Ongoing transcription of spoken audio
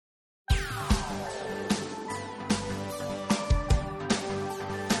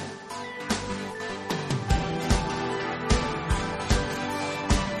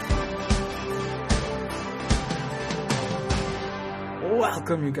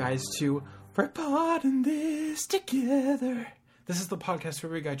Welcome, you guys, to We're Potting This Together. This is the podcast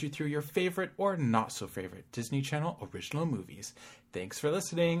where we guide you through your favorite or not so favorite Disney Channel original movies. Thanks for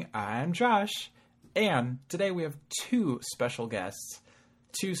listening. I'm Josh, and today we have two special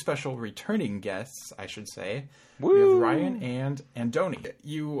returning guests, I should say. Woo! We have Ryan and Andoni.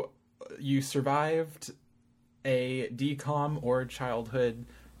 You survived a DCOM or childhood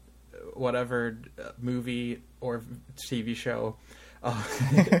whatever movie or TV show.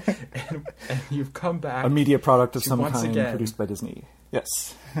 And you've come back. A media product of some kind produced by Disney. Yes.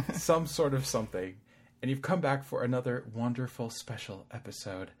 Some sort of something. And you've come back for another wonderful special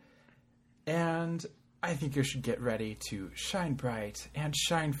episode. And I think you should get ready to shine bright and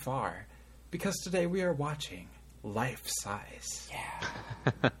shine far. Because today we are watching Life Size. Yeah.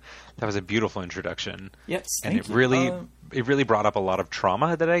 That was a beautiful introduction. Yes. And it really brought up a lot of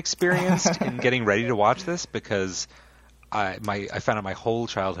trauma that I experienced in getting ready to watch this, because I found out my whole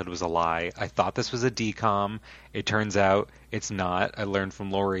childhood was a lie. I thought this was a DCOM. It turns out it's not. I learned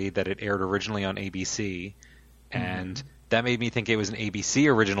from Lori that it aired originally on ABC, and that made me think it was an ABC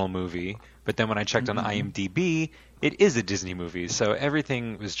original movie. But then when I checked on IMDb, it is a Disney movie. So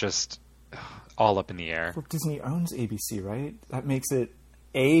everything was just all up in the air. Well, Disney owns ABC, right? That makes it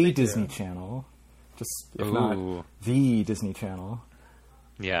a Disney Channel, just if not the Disney Channel.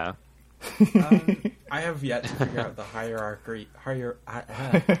 Yeah. I have yet to figure out the hierarchy.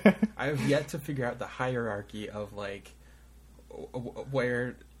 I have yet to figure out the hierarchy of like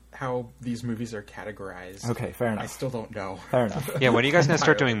how these movies are categorized. Okay, fair enough. I still don't know. Fair enough. Yeah, when are you guys gonna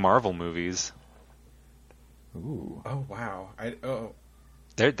start doing Marvel movies? Ooh. Oh wow.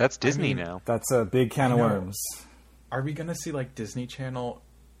 That's Disney now. That's a big can of worms. Are we gonna see like Disney Channel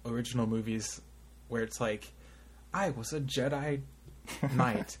original movies where it's like, I was a Jedi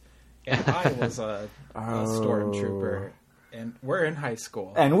Knight and I was a stormtrooper and we're in high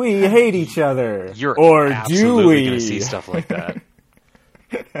school and we hate each other? You're absolutely gonna see stuff like that.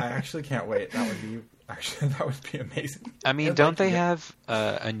 I actually can't wait. That would be amazing. I mean, don't they have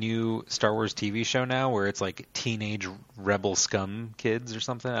a new Star Wars TV show now where it's like teenage rebel scum kids or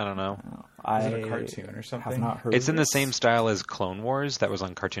something? I don't know. Is it a cartoon or something? Have not heard it's in the this. same style as Clone Wars that was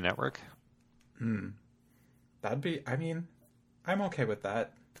on Cartoon Network. That'd be, I mean, I'm okay with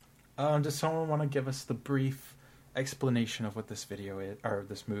that. Does someone want to give us the brief explanation of what this video is, or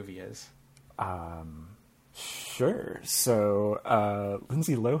this movie is? Sure. So,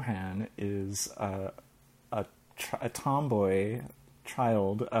 Lindsay Lohan is a tomboy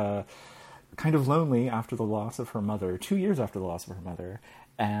child, kind of lonely after the loss of her mother, 2 years after the loss of her mother,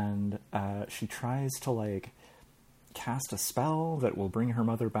 and she tries to, like, cast a spell that will bring her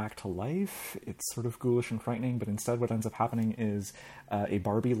mother back to life. It's sort of ghoulish and frightening, but instead what ends up happening is a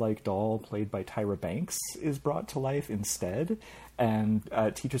Barbie-like doll played by Tyra Banks is brought to life instead, and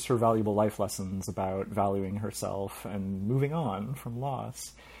teaches her valuable life lessons about valuing herself and moving on from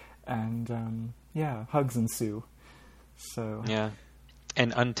loss. And, hugs ensue. So yeah,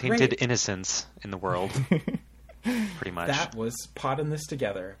 and untainted innocence in the world. Pretty much. That was Potting This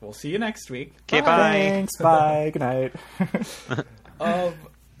Together. We'll see you next week. Okay, bye. Thanks, bye, good night.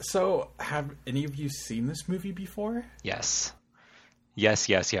 So, have any of you seen this movie before? Yes.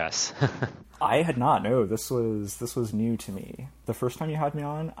 I had not. No, this was new to me. The first time you had me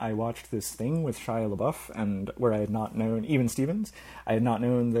on, I watched this thing with Shia LaBeouf, and where I had not known, even Stevens, I had not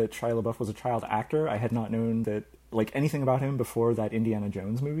known that Shia LaBeouf was a child actor. I had not known that, like, anything about him before that Indiana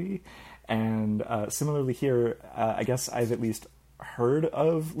Jones movie. And similarly here, I guess I've at least heard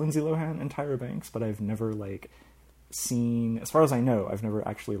of Lindsay Lohan and Tyra Banks, but I've never, like, seen, as far as I know, I've never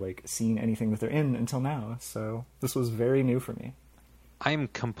actually, like, seen anything that they're in until now. So this was very new for me. I'm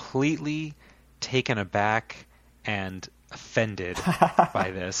completely taken aback and offended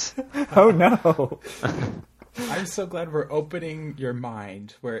by this. Oh, no. I'm so glad we're opening your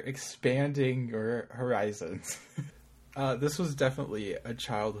mind. We're expanding your horizons. This was definitely a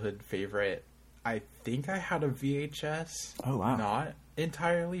childhood favorite. I think I had a VHS. Oh, wow. Not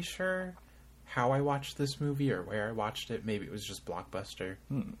entirely sure how I watched this movie or where I watched it. Maybe it was just Blockbuster.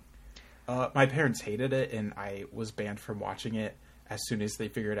 My parents hated it, and I was banned from watching it as soon as they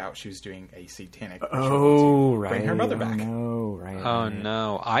figured out she was doing a satanic ritual to bring her mother back. Oh,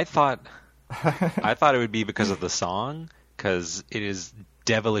 no. I thought it would be because of the song, because it is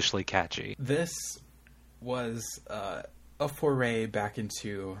devilishly catchy. This was a foray back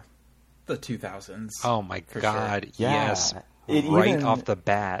into the 2000s. Oh my god, sure. yes. Even, off the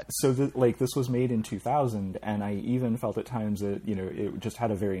bat. So, this was made in 2000, and I even felt at times that, it just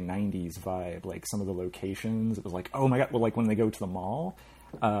had a very 90s vibe. Like, some of the locations, it was like, oh my god, well, like, when they go to the mall,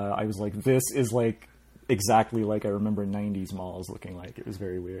 I was like, this is, like, exactly like I remember 90s malls looking like. It was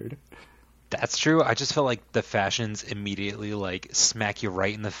very weird. That's true. I just felt like the fashions immediately like smack you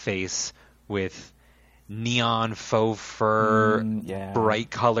right in the face with neon faux fur, bright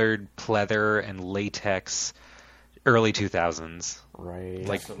colored pleather and latex, early 2000s. Right.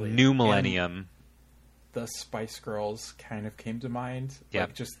 Like Absolutely. new millennium. And the Spice Girls kind of came to mind. Yep.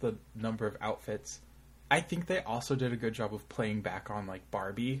 Like just the number of outfits. I think they also did a good job of playing back on like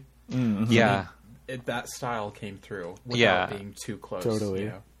Barbie. Mm-hmm. Yeah. That style came through without being too close. Totally. You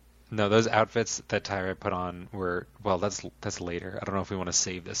know? No, those outfits that Tyra put on were, well, that's later. I don't know if we want to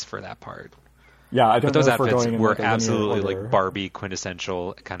save this for that part. Yeah, I don't But those know if we're outfits going in were like a linear absolutely order. like Barbie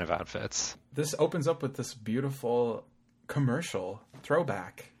quintessential kind of outfits. This opens up with this beautiful commercial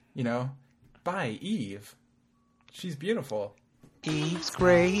throwback, you know, by Eve. She's beautiful. Eve's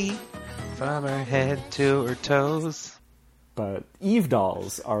great from her head to her toes. But Eve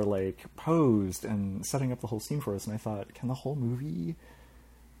dolls are like posed and setting up the whole scene for us, and I thought, can the whole movie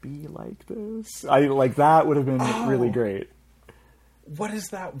be like this? I like that would have been really great. What is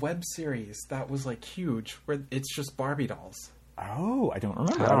that web series that was like huge where it's just Barbie dolls? Oh, I don't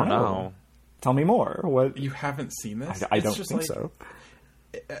remember. I don't know. Tell me more. What? You haven't seen this? I It's don't just think like, so.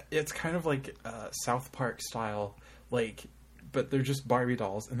 It's kind of like South Park style, like, but they're just Barbie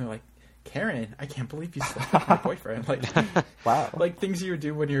dolls, and they're like, Karen, I can't believe you slept with my boyfriend. Like, Wow. like things you would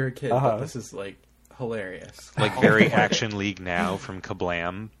do when you were a kid. But this is like hilarious. Like very Action League Now from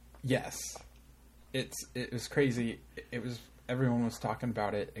Kablam. Yes, it was crazy. It was everyone was talking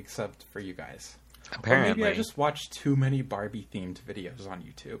about it except for you guys. Apparently. Or maybe I just watched too many Barbie themed videos on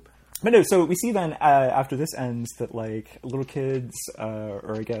YouTube. But no, so we see then after this ends that like little kids,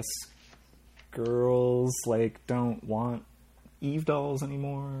 or I guess girls, like don't want Eve dolls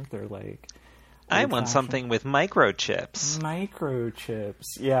anymore. They're like, I want something with microchips. Microchips.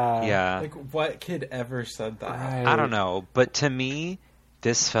 Yeah. Yeah. Like, what kid ever said that? Right. I don't know, but to me,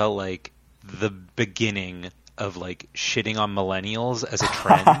 this felt like the beginning of like shitting on millennials as a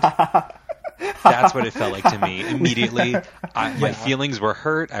trend. That's what it felt like to me. Immediately, my feelings were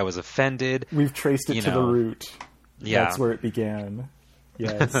hurt. I was offended. We've traced it to the root. Yeah. That's where it began.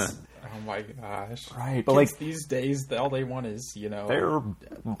 Yes. Oh my gosh! Right, but Kids like these days, all they want is their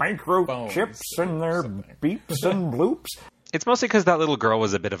microchips and their beeps and bloops. It's mostly because that little girl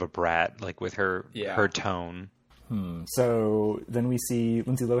was a bit of a brat, like with her Yeah. tone. So then we see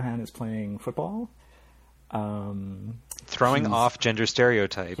Lindsay Lohan is playing football. Throwing off gender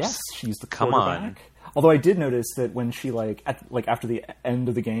stereotypes. Yes, she's the Come quarterback. on. Although I did notice that when she after the end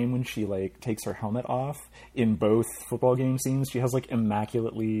of the game, when she like takes her helmet off in both football game scenes, she has like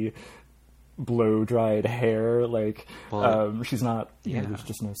immaculately blow dried hair. Like she's not. There's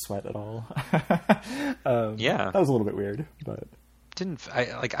just no sweat at all. Yeah, that was a little bit weird, but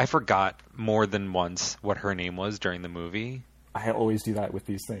I forgot more than once what her name was during the movie. I always do that with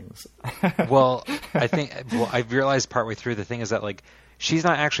these things. Well, I realized partway through the thing is that like she's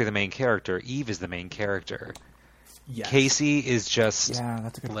not actually the main character. Eve is the main character. Yes. Casey is just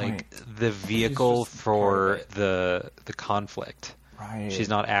that's a good like point. the vehicle just for part of the conflict. Right. She's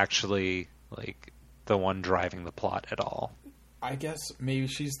not actually like the one driving the plot at all. I guess maybe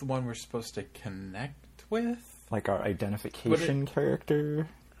she's the one we're supposed to connect with. Like our identification character.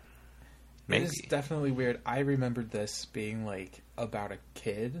 Maybe. It is definitely weird. I remembered this being like about a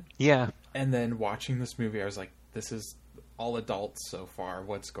kid, Yeah. and then watching this movie, I was like, "This is all adults so far.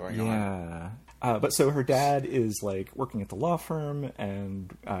 What's going on?" Yeah. But so her dad is like working at the law firm,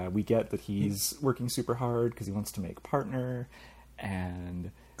 and we get that he's working super hard because he wants to make partner.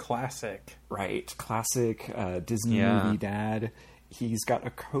 And Classic. right, classic Disney Yeah. movie dad. He's got a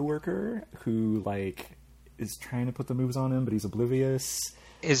coworker who like is trying to put the moves on him, but he's oblivious.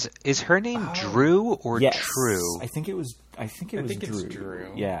 Is her name Drew or Yes, True? I think it was. I think it was think it's Drew.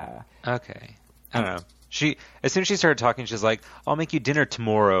 Drew. Yeah. Okay. I don't know. She as soon as she started talking, she's like, "I'll make you dinner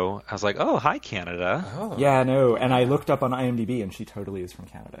tomorrow." I was like, "Oh, hi, Canada." Oh. Yeah, no, and I looked up on IMDb, and she totally is from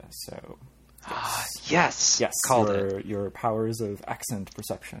Canada. So Yes. yes, Called it. your powers of accent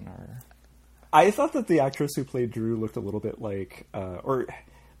perception are. I thought that the actress who played Drew looked a little bit like,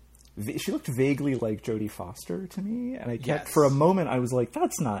 she looked vaguely like Jodie Foster to me, and I kept Yes. for a moment I was like,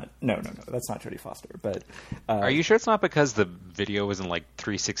 "That's not, no, that's not Jodie Foster." But Are you sure it's not because the video was in like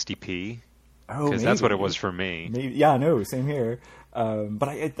 360p? Because that's what it was for me. Maybe, yeah, no, same here. But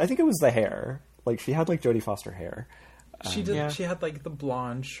I think it was the hair. Like she had like Jodie Foster hair. She did. Yeah. She had like the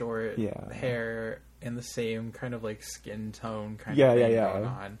blonde, short Yeah. and the same kind of like skin tone kind Yeah, of thing yeah. going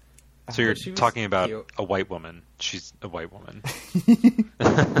on. So you're But she was talking about cute. a white woman. She's a white woman.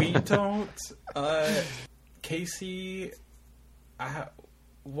 We don't. Casey,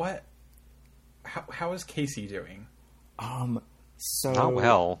 what? how is Casey doing? So Not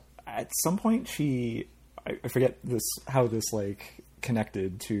well. At some point, I forget how this like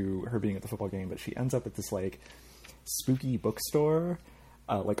connected to her being at the football game, but she ends up at this like spooky bookstore,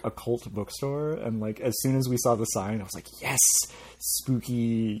 like occult bookstore, and like as soon as we saw the sign, I was like, yes,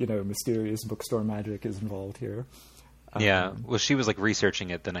 spooky, mysterious bookstore magic is involved here. Yeah, well, she was like researching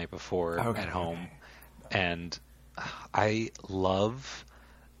it the night before at home, and I love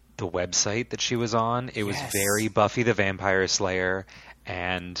the website that she was on. It was very Buffy the Vampire Slayer,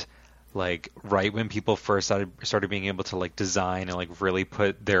 and like right when people first started being able to like design and like really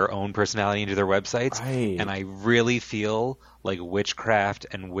put their own personality into their websites, and I really feel like witchcraft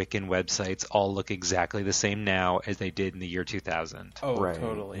and Wiccan websites all look exactly the same now as they did in the year 2000. Oh,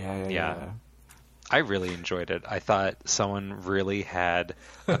 totally. Yeah. I really enjoyed it. I thought someone really had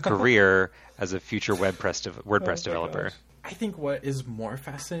a career as a future WordPress developer. Gosh. I think what is more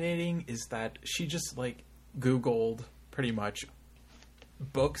fascinating is that she just like Googled pretty much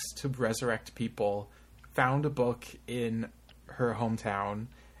books to resurrect people, found a book in her hometown,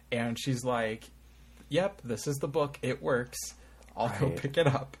 and she's like, yep, this is the book. It works. I'll go pick it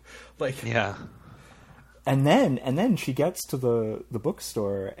up. Like, yeah. And then she gets to the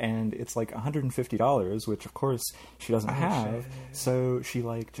bookstore and it's like $150, which of course she doesn't have. Shit. So she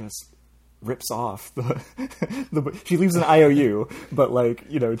like just rips off the book. She leaves an IOU, but like,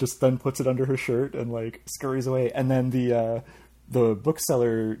 just then puts it under her shirt and like scurries away. And then the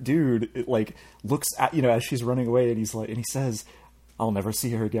bookseller dude like looks at, as she's running away, and he says, I'll never see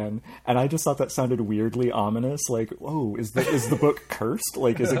her again. And I just thought that sounded weirdly ominous. Like, whoa, is the book cursed?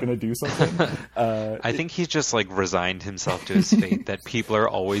 Like, is it going to do something? I think he's just like resigned himself to his fate that people are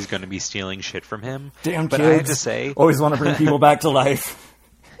always going to be stealing shit from him. Damn but kids. I have to say, always want to bring people back to life.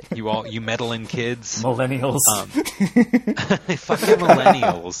 You meddling kids. Millennials. Fucking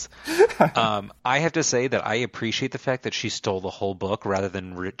millennials. I have to say that I appreciate the fact that she stole the whole book rather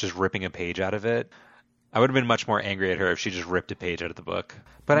than just ripping a page out of it. I would have been much more angry at her if she just ripped a page out of the book.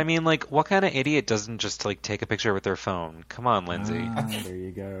 But I mean, like, what kind of idiot doesn't just like take a picture with their phone? Come on, Lindsay. There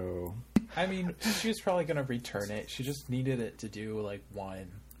you go. I mean, she was probably going to return it. She just needed it to do like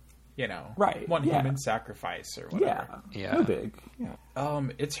one human sacrifice or whatever. Yeah. No big. Yeah.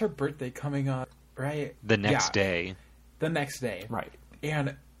 It's her birthday coming up, right? The next day. The next day. Right.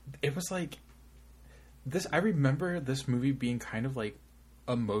 And it was like this. I remember this movie being kind of like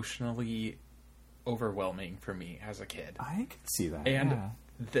emotionally overwhelming for me as a kid. I could see that. And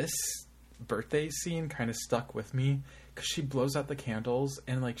this birthday scene kind of stuck with me because she blows out the candles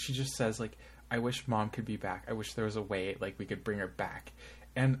and like she just says like, I wish mom could be back. I wish there was a way like we could bring her back.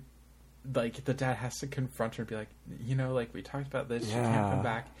 And like the dad has to confront her and be like, like we talked about this, she can't come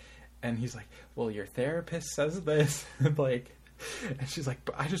back. And he's like, well, your therapist says this. And like, and she's like,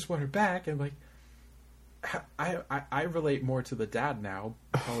 but I just want her back. And like, I relate more to the dad now,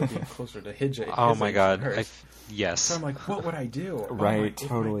 probably being closer to Hijja. Oh my god! Yes. So I'm like, what would I do? Right,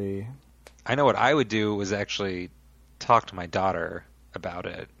 totally. I know what I would do was actually talk to my daughter about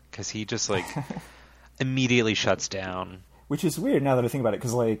it, because he just like immediately shuts down. Which is weird now that I think about it,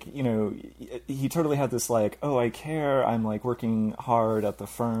 because like, he totally had this like, oh, I care, I'm like working hard at the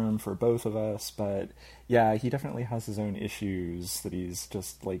firm for both of us, but yeah, he definitely has his own issues that he's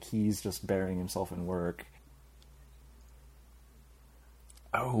just burying himself in work.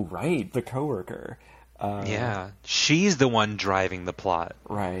 Oh, right, the coworker. Yeah, she's the one driving the plot.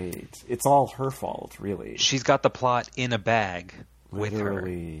 Right. It's all her fault, really. She's got the plot in a bag with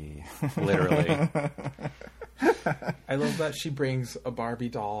Literally. her. Literally. I love that she brings a Barbie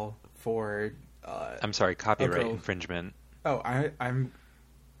doll for... I'm sorry, copyright infringement. Oh, I'm...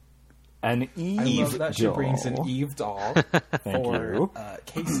 An Eve doll. I love that she brings an Eve doll for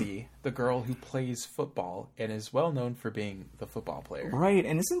Casey, the girl who plays football and is well known for being the football player. Right,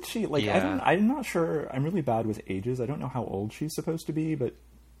 and isn't she, like, I'm not sure, I'm really bad with ages, I don't know how old she's supposed to be, but,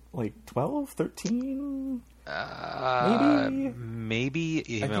 like, 12, 13? Maybe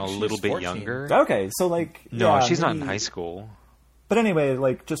even a little bit 14. younger. Okay, so, like... No, she's maybe... not in high school. But anyway,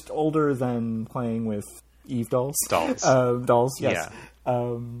 like, just older than playing with Eve dolls. Dolls, yes. Yeah.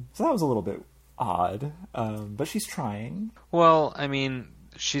 So that was a little bit odd, but she's trying. Well, I mean,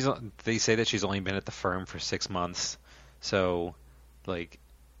 they say that she's only been at the firm for 6 months, so, like,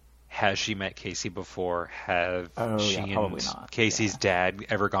 has she met Casey before? Have she and Casey's dad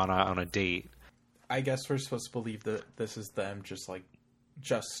ever gone out on a date? I guess we're supposed to believe that this is them just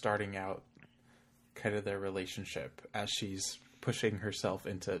starting out kind of their relationship as she's pushing herself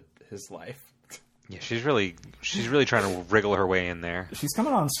into his life. Yeah, she's really trying to wriggle her way in there. She's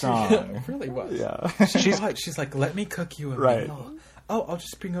coming on strong. It really was. Yeah. She's like, let me cook you a meal. "Oh, I'll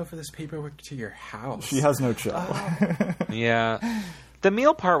just bring over this paperwork to your house." She has no chill. Yeah. The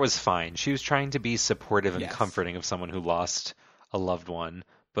meal part was fine. She was trying to be supportive and Yes. comforting of someone who lost a loved one.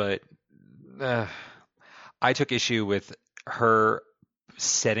 But I took issue with her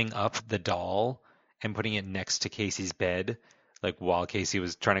setting up the doll and putting it next to Casey's bed, like while Casey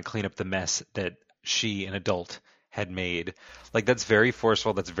was trying to clean up the mess that she, an adult, had made. Like, that's very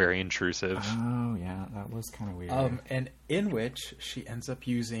forceful. That's very intrusive. Oh, yeah, that was kind of weird. And in which she ends up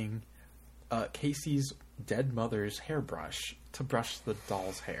using Casey's dead mother's hairbrush to brush the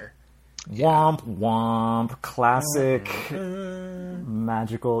doll's hair. Womp womp, classic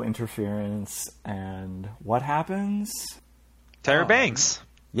magical interference. And what happens? Tyra Banks.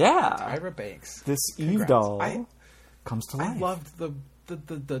 Yeah, Tyra Banks. this Eve Congrats. doll comes to life. I loved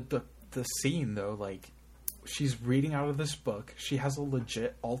the scene though. Like, she's reading out of this book. She has a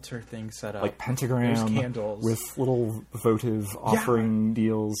legit altar thing set up, like pentagram There's candles with little votive offering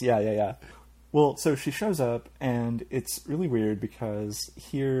deals. Yeah. Well, so she shows up, and it's really weird because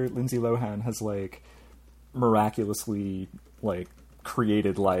here Lindsay Lohan has like miraculously like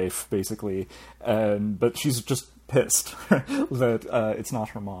created life, basically, but she's just pissed that it's not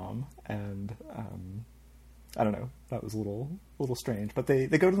her mom, and I don't know. That was a little strange, but they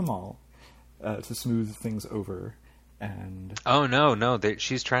go to the mall to smooth things over, and Oh, no.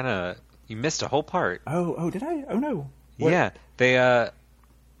 She's trying to... You missed a whole part. oh, did I? Oh no. What? Yeah. They, well,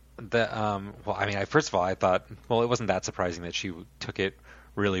 I mean, first of all, I thought, well, it wasn't that surprising that she took it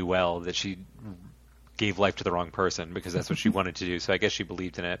really well, that she gave life to the wrong person, because that's what she wanted to do. So I guess she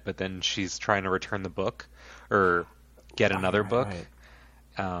believed in it. But then she's trying to return the book or get another book. Right.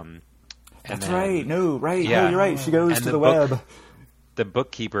 And That's then- right. No, right. Yeah. No, you're right. She goes And to the the book- web. The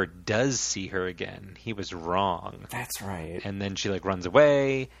bookkeeper does see her again. He was wrong. That's right. And then she like runs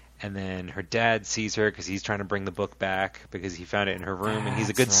away, and then her dad sees her because he's trying to bring the book back because he found it in her room, and he's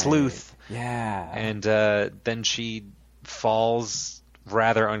a good That's sleuth. right. Yeah. And then she falls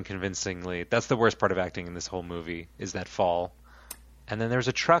rather unconvincingly. That's the worst part of acting in this whole movie, is that fall. And then there's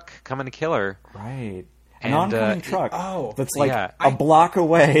a truck coming to kill her. Right. And, An oncoming truck oh, that's like yeah, a block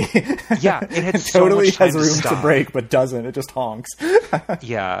away. Yeah, it had It so totally much time has to room stop. to brake, but doesn't. It just honks.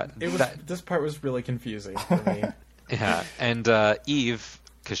 Yeah, It was. This part was really confusing for me. yeah. And Eve,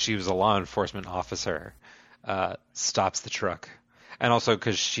 because she was a law enforcement officer, stops the truck. And also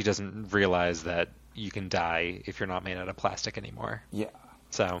because she doesn't realize that you can die if you're not made out of plastic anymore. Yeah.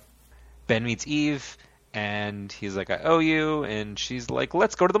 So Ben meets Eve, and he's like, I owe you. And she's like,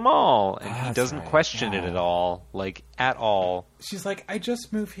 let's go to the mall. And he That's doesn't right, question it yeah. at all. Like, at all. She's like, I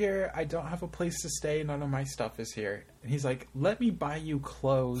just moved here. I don't have a place to stay. None of my stuff is here. And he's like, let me buy you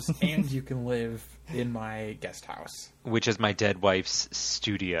clothes and you can live in my guest house. Which is my dead wife's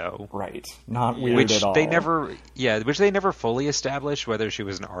studio. Right. Not weird Which at all. they never fully established whether she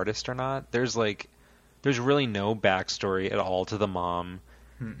was an artist or not. There's really no backstory at all to the mom,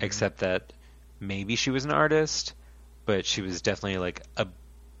 except that maybe she was an artist, but she was definitely like a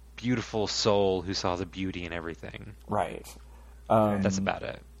beautiful soul who saw the beauty in everything. Right. That's about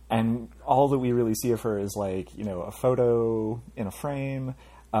it. And all that we really see of her is like, a photo in a frame.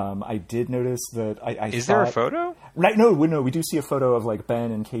 I did notice that Is there a photo? Right, no, we do see a photo of like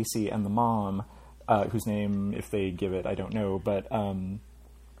Ben and Casey and the mom, whose name, if they give it, I don't know. But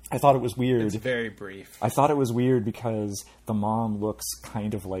I thought it was weird. It's very brief. I thought it was weird because the mom looks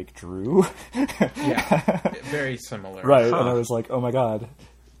kind of like Drew. Yeah, very similar. Right, Huh. and I was like, oh my god,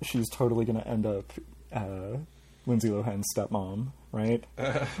 she's totally going to end up Lindsay Lohan's stepmom, right?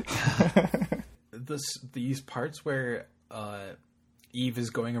 These parts where Eve is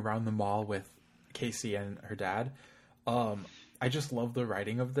going around the mall with Casey and her dad, I just love the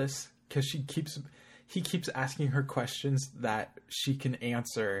writing of this because he keeps asking her questions that she can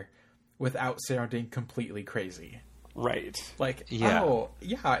answer without sounding completely crazy. Right. Like, Yeah. oh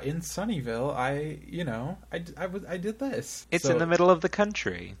yeah, in Sunnyvale, I did this. It's So, in the middle of the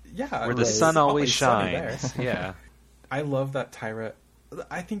country, yeah, where the it's sun always sunny there. shines. Yeah. I love that Tyra.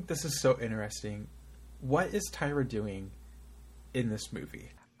 I think this is so interesting. What is Tyra doing in this movie?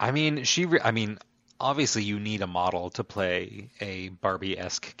 I mean, obviously you need a model to play a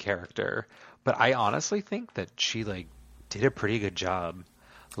Barbie-esque character, but I honestly think that she did a pretty good job.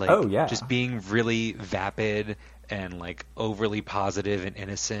 Oh, yeah. Just being really vapid and overly positive and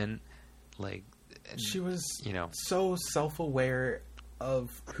innocent. She was, you know. so self-aware of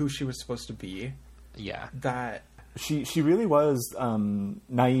who she was supposed to be Yeah. that She really was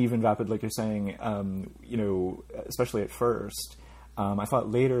naive and vapid, like you're saying, especially at first. I thought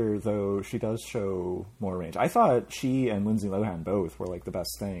later, though, she does show more range. I thought she and Lindsay Lohan both were the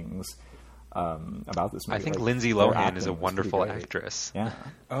best things. about this movie. I think Like, Lindsay their Lohan acting is a was pretty wonderful great. actress. Yeah.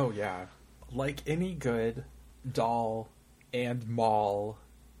 Oh yeah, like any good doll and mall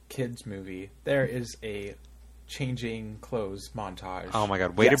kids movie, there is a changing clothes montage. Oh my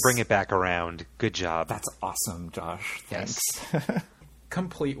god, way to Yes. bring it back around. Good job. That's awesome, Josh. Yes. Thanks.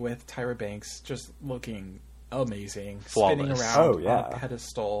 Complete with Tyra Banks just looking amazing, Flawless. spinning around Oh, yeah. on a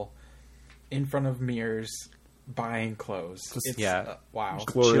pedestal in front of mirrors, buying clothes. It's, yeah. wow. She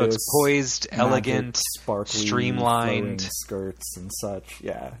Glorious, looks poised, magic, elegant, sparkly, streamlined. flowing skirts and such.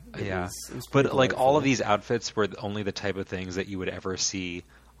 Yeah. It Yeah. was But pretty like all delightful. of these outfits were only the type of things that you would ever see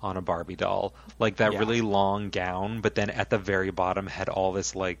on a Barbie doll. Like that Yeah. really long gown, but then at the very bottom had all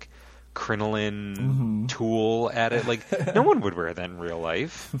this like crinoline tulle at it. Like no one would wear that in real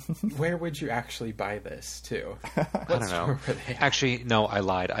life. Where would you actually buy this too? I don't know. They at? Actually, no, I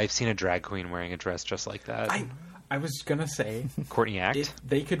lied. I've seen a drag queen wearing a dress just like that. I was gonna say, Courtney Act. if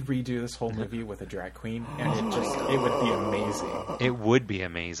they could redo this whole movie with a drag queen, and it would be amazing. It would be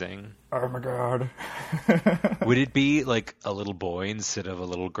amazing. Oh my god. Would it be like a little boy instead of a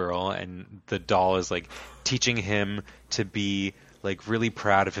little girl, and the doll is like teaching him to be like really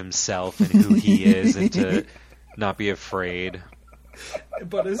proud of himself and who he is, and to not be afraid?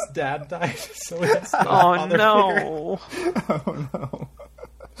 But his dad died, so it's no Oh father no! Oh no.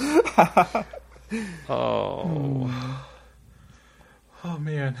 Oh, Oh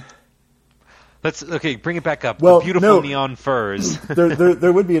man. let's bring it back up. Well, the beautiful no. neon furs.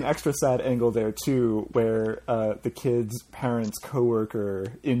 there would be an extra sad angle there too, where the kid's parents'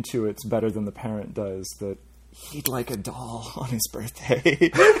 coworker intuits better than the parent does that he'd like a doll on his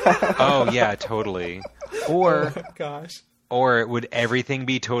birthday. Oh yeah, totally. Or Oh gosh. or would everything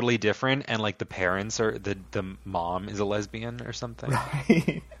be totally different, and like the parents or the mom is a lesbian or something?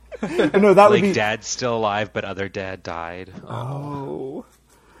 No, that would Like be dad's still alive, but other dad died. oh.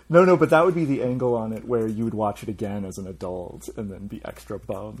 No, but that would be the angle on it where you would watch it again as an adult and then be extra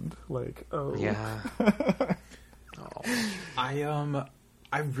bummed. Like, oh. Yeah. Oh.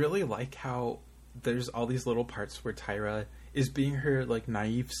 I really like how there's all these little parts where Tyra is being her like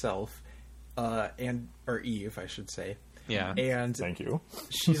naive self, or Eve, I should say. Yeah. And Thank you.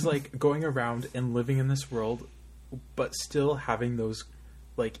 she's like going around and living in this world, but still having those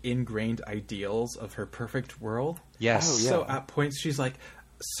like ingrained ideals of her perfect world. Yes. Oh, yeah. So at points she's like,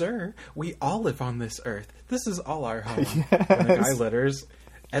 "Sir, we all live on this earth. This is all our home." Yes. And the guy litters.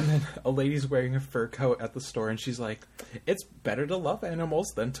 And then a lady's wearing a fur coat at the store, and she's like, "It's better to love animals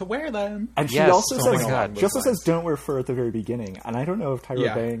than to wear them." And she Yes, also oh says, my God. she also says, "Don't wear fur" at the very beginning. And I don't know if Tyra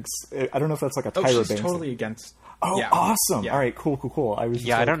Yeah. Banks. I don't know if that's like a Oh, Tyra she's Banks. totally against. Oh, yeah. awesome! Yeah. All right, cool. I was just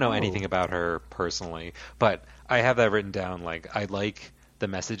Yeah, I like, don't know oh. anything about her personally, but I have that written down. Like, I like the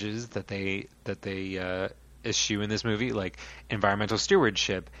messages that they issue in this movie, like environmental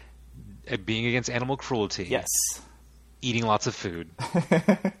stewardship, being against animal cruelty, Yes. eating lots of food.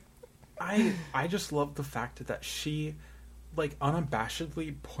 I just love the fact that she, like,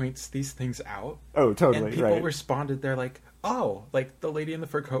 unabashedly points these things out. Oh, totally. And people right. responded. They're like, "Oh," like the lady in the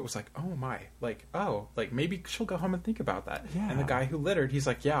fur coat was like, "Oh my," like, "Oh," like maybe she'll go home and think about that. Yeah. And the guy who littered, he's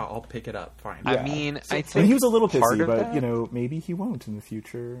like, "Yeah, I'll pick it up. Fine." I Yeah. mean, I And think he was a little part pissy, of but that- you know, maybe he won't in the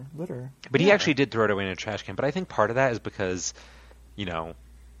future litter. But he actually did throw it away in a trash can. But I think part of that is because, you know,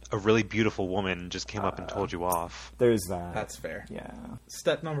 a really beautiful woman just came up and told you off. There's that. That's fair. Yeah.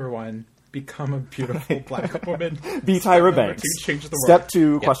 Step number 1: become a beautiful black woman. Be Tyra Step number Banks. 2: change the Step world.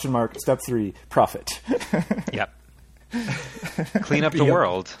 2, Yep. question mark. Step 3, profit. Yep. Clean up the Be a-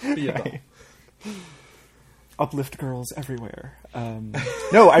 world. Be a doll. Uplift girls everywhere.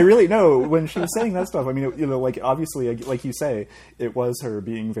 No, I really know when she was saying that stuff. I mean, you know, like obviously, like you say, it was her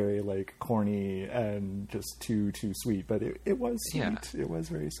being very like corny and just too sweet. But it was sweet. Yeah. It was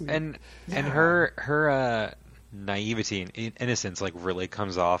very sweet. And her naivety and innocence like really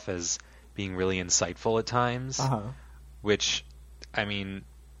comes off as being really insightful at times. uh-huh. Which, I mean,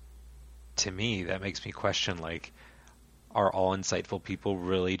 to me that makes me question, like, are all insightful people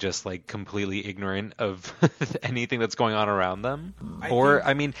really just like completely ignorant of anything that's going on around them?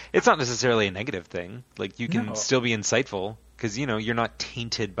 I mean, it's not necessarily a negative thing. Like, you can No. still be insightful because, you know, you're not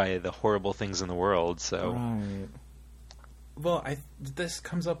tainted by the horrible things in the world. So Right. Well, this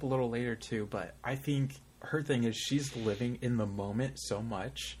comes up a little later too, but I think her thing is she's living in the moment so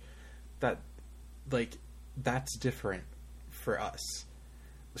much that, like, that's different for us.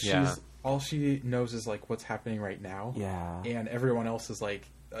 Yeah. All she knows is like what's happening right now. Yeah. And everyone else is like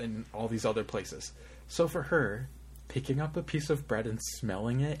in all these other places. So for her, picking up a piece of bread and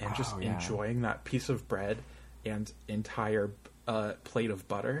smelling it and just yeah. enjoying that piece of bread and entire plate of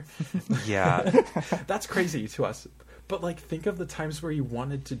butter, yeah, that's crazy to us. But like, think of the times where you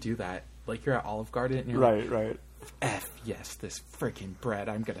wanted to do that like you're at Olive Garden and you're Right. F yes, this freaking bread.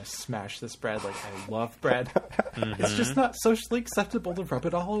 I'm gonna smash this bread. Like, I love bread. It's just not socially acceptable to rub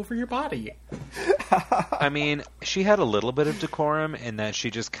it all over your body. I mean, she had a little bit of decorum in that she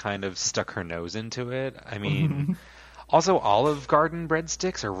just kind of stuck her nose into it. I mean, also Olive Garden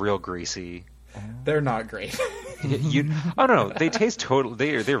breadsticks are real greasy. They're not great. Oh no, they taste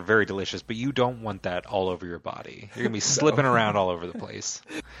totally. They're very delicious, but you don't want that all over your body. You're gonna be slipping around all over the place.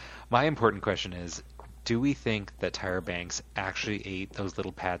 My important question is: do we think that Tyra Banks actually ate those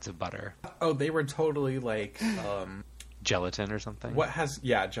little pads of butter? Oh, they were totally like Gelatin or something?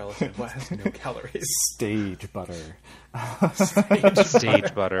 Gelatin. What has no calories? Stage butter.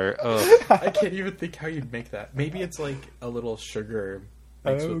 Stage butter. Ugh. I can't even think how you'd make that. Maybe it's like a little sugar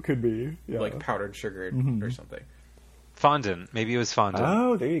mixed with, Could be. Yeah. like powdered sugar or something. Fondant. Maybe it was fondant.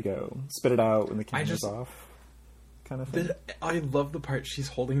 Oh, there you go. Spit it out when the camera's just- off. Kind of thing. I love the part she's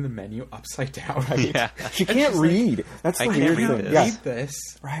holding the menu upside down. Yeah. She can't read. That's the I weird can't thing. read Yeah. Read this.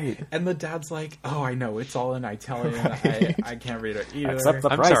 Right. And the dad's like, oh, I know, it's all in Italian. Right. I can't read it either. Except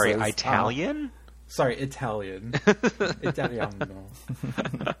the I'm prices. sorry, Italian? Sorry, Italian. Italiano.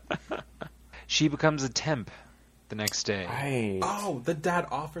 She becomes a temp the next day. Right. Oh, the dad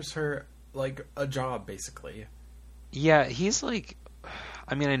offers her, like, a job, basically. Yeah, he's like...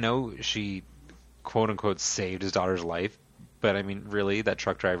 I mean, I know she, quote-unquote, saved his daughter's life, but I mean, really, that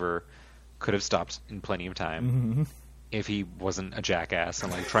truck driver could have stopped in plenty of time if he wasn't a jackass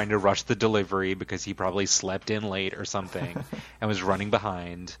and, like, trying to rush the delivery because he probably slept in late or something and was running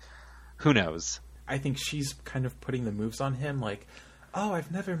behind. Who knows? I think she's kind of putting the moves on him, like, oh,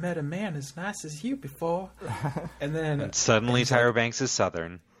 I've never met a man as nice as you before. And then... Suddenly, Tyra Banks is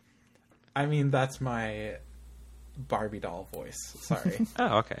Southern. I mean, that's my Barbie doll voice. Sorry.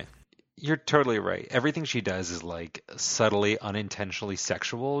 Oh, okay. You're totally right. Everything she does is like subtly, unintentionally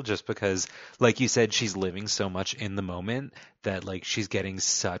sexual just because, like you said, she's living so much in the moment that like she's getting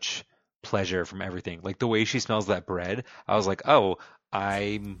such pleasure from everything. Like the way she smells that bread, I was like, oh,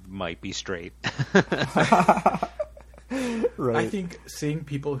 I might be straight. Right. I think seeing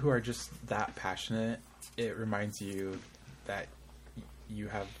people who are just that passionate, it reminds you that you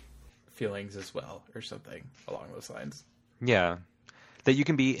have feelings as well, or something along those lines. Yeah. That you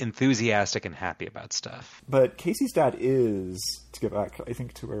can be enthusiastic and happy about stuff. But Casey's dad is, to get back, I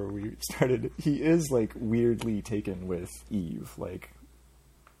think, to where we started, he is, like, weirdly taken with Eve, like,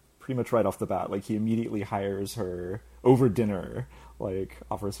 pretty much right off the bat. Like, he immediately hires her over dinner, like,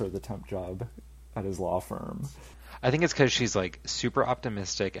 offers her the temp job at his law firm. I think it's because she's, like, super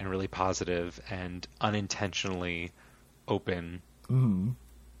optimistic and really positive and unintentionally open,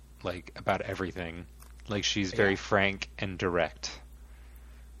 like, about everything. Like, she's very frank and direct.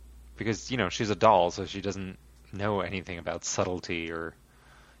 Because, you know, she's a doll, so she doesn't know anything about subtlety or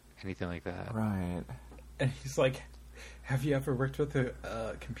anything like that. Right. And he's like, have you ever worked with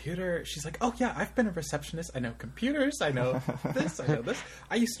a computer? She's like, oh yeah, I've been a receptionist. I know computers. I know this. I know this.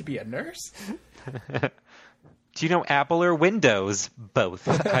 I used to be a nurse. Do you know Apple or Windows? Both.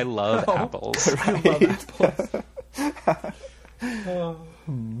 I love apples. I love apples.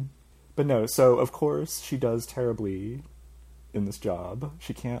 But no, so, of course, she does terribly in this job.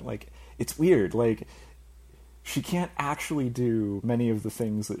 She can't, like... It's weird, like... She can't actually do many of the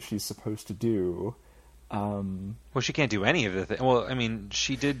things that she's supposed to do. Well, she can't do any of the things. Well, I mean,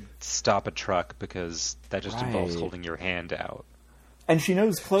 she did stop a truck because that just involves Right. holding your hand out. And she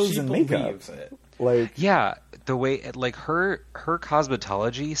knows clothes She and makeup. believes it. Like, Yeah, the way, like, her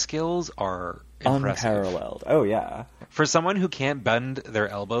cosmetology skills are impressive. unparalleled. Oh, yeah. For someone who can't bend their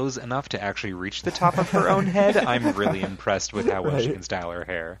elbows enough to actually reach the top of her own head, I'm really impressed with how well she Right. can style her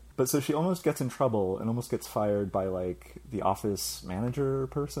hair. But so she almost gets in trouble and almost gets fired by, like, the office manager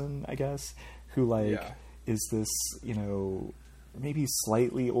person, I guess, who, like, Yeah. is this, you know, maybe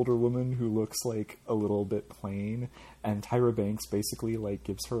slightly older woman who looks, like, a little bit plain. And Tyra Banks basically, like,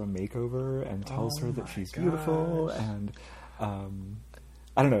 gives her a makeover and tells her that my she's beautiful. gosh. And,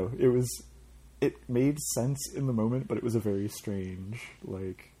 I don't know, it made sense in the moment, but it was a very strange,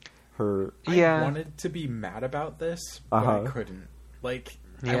 like, her... Yeah. I wanted to be mad about this, but I couldn't. Like,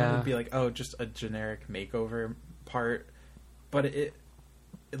 I Yeah. wanted to be like, oh, just a generic makeover part. But it,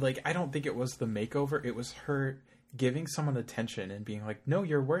 like, I don't think it was the makeover. It was her giving someone attention and being like, no,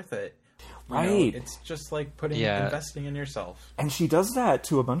 you're worth it. You know, Right. it's just like putting, Yeah. investing in yourself. And she does that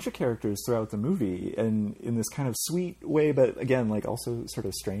to a bunch of characters throughout the movie, and in this kind of sweet way, but again, like also sort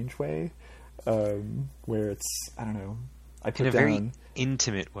of strange way, where it's, I don't know, I put In a down, very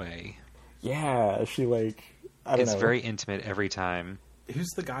intimate way. yeah, she like, I don't It's know, very intimate every time. Who's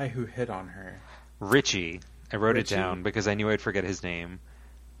the guy who hit on her? Richie. I wrote Richie? it down because I knew I'd forget his name.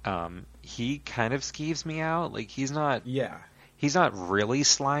 he kind of skeeves me out. Like, he's not really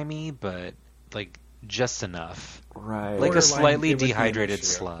slimy, but like just enough. Right. Like a slightly it would be an dehydrated issue.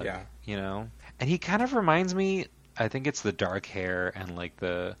 slug, Yeah. you know? And he kind of reminds me, I think it's the dark hair and like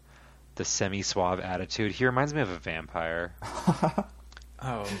the semi-suave attitude. He reminds me of a vampire.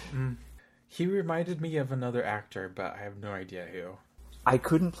 Oh, he reminded me of another actor, but I have no idea who. I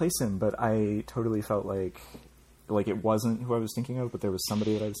couldn't place him, but I totally felt like it wasn't who I was thinking of, but there was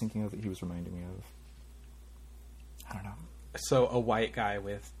somebody that I was thinking of that he was reminding me of. I don't know. So a white guy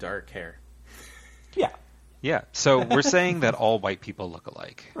with dark hair. Yeah. Yeah, so we're saying that all white people look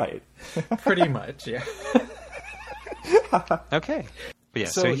alike. Right. Pretty much, yeah. Okay. But yeah,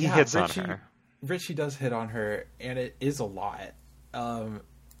 so he hits on her. Richie does hit on her, and it is a lot.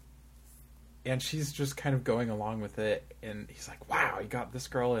 And she's just kind of going along with it, and he's like, wow, you got this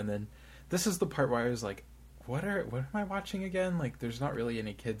girl. And then this is the part where I was like, what am I watching again? Like, there's not really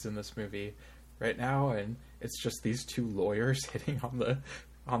any kids in this movie right now, and it's just these two lawyers hitting on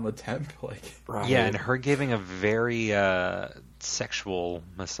the temp. Like, Right. Yeah, and her giving a very sexual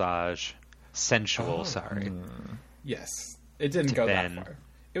massage. Sensual, sorry. yes, it didn't go Ben. that far.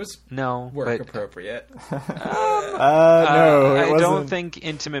 It was No, work but appropriate. No, it I wasn't. don't think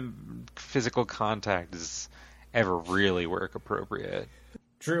intimate physical contact is ever really work appropriate.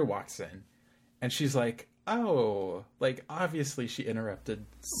 Drew walks in, and she's like, oh, like, obviously she interrupted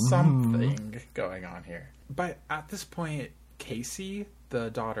something going on here. But at this point, Casey, the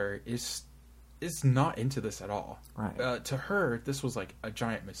daughter, is not into this at all. Right. To her, this was like a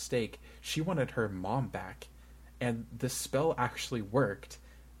giant mistake. She wanted her mom back, and the spell actually worked,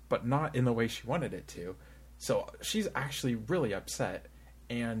 but not in the way she wanted it to. So she's actually really upset,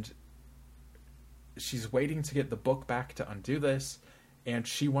 and she's waiting to get the book back to undo this, and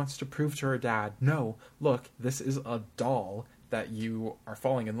she wants to prove to her dad, no, look, this is a doll that you are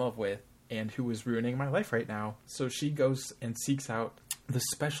falling in love with and who is ruining my life right now. So she goes and seeks out the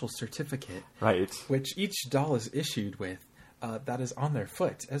special certificate, Right. which each doll is issued with, that is on their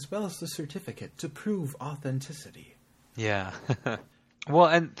foot, as well as the certificate to prove authenticity. Yeah. Well,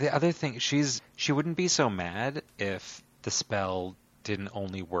 and the other thing, she wouldn't be so mad if the spell didn't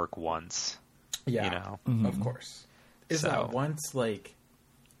only work once. Yeah, You know? of course. Is that once, like,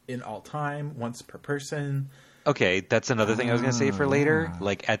 in all time, once per person? Okay, that's another thing I was going to say for later,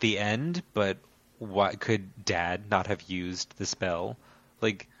 like at the end, but why could Dad not have used the spell?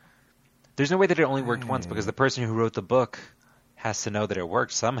 Like, there's no way that it only worked once, because the person who wrote the book has to know that it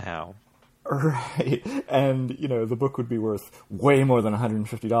worked somehow. Right. And, the book would be worth way more than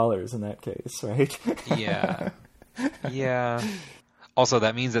 $150 in that case, right? Yeah. Yeah. Also,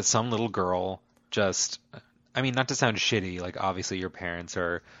 that means that some little girl just... I mean, not to sound shitty, like, obviously your parents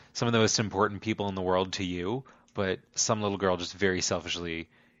are some of the most important people in the world to you, but some little girl just very selfishly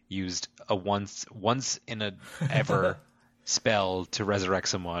used a once in a ever spell to resurrect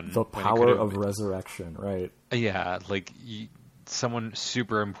someone. The power of resurrection, right? Yeah, like, someone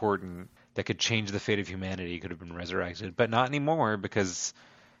super important that could change the fate of humanity could have been resurrected, but not anymore because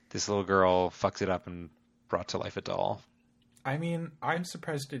this little girl fucked it up and brought to life a doll. I mean, I'm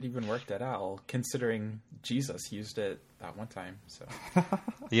surprised it even worked at all, considering Jesus used it that one time. So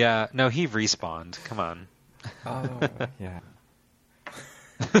Yeah, no, he respawned. Come on. Oh, Yeah.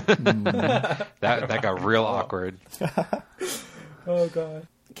 That got real awkward. oh god.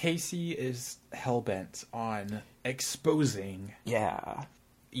 Casey is hell-bent on exposing Yeah.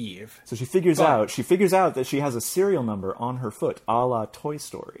 Eve. So she figures out that she has a serial number on her foot, a la Toy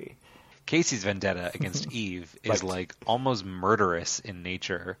Story. Casey's vendetta against Eve is like almost murderous in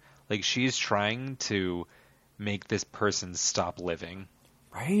nature. Like, she's trying to make this person stop living.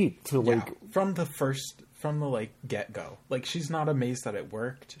 Right. So Yeah, from the get-go. Like, she's not amazed that it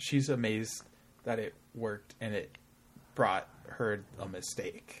worked. She's amazed that it worked and it brought her a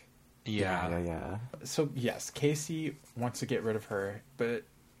mistake. Yeah. So yes, Casey wants to get rid of her, but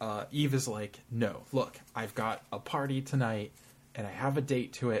Eve is like, no, look, I've got a party tonight and I have a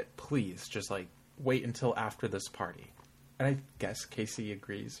date to it. Please just like wait until after this party. And I guess Casey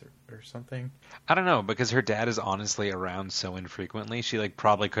agrees or something. I don't know, because her dad is honestly around so infrequently, she like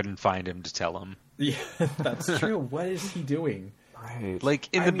probably couldn't find him to tell him. Yeah, that's true. What is he doing? Right. Like,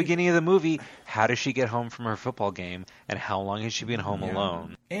 in the beginning of the movie, how does she get home from her football game, and how long has she been home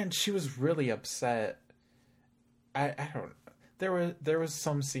alone? And she was really upset. I don't. There was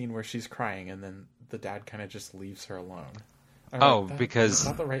some scene where she's crying, and then the dad kind of just leaves her alone. Because it's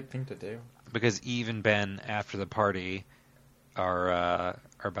not the right thing to do. Because Eve and Ben, after the party, are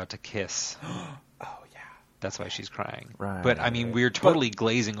about to kiss. Oh yeah. That's why she's crying. Right. But I mean, we're totally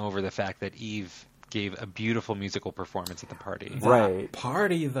glazing over the fact that Eve gave a beautiful musical performance at the party. Right.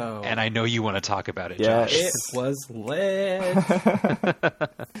 Party though. And I know you want to talk about it, Yes. Josh. It was lit.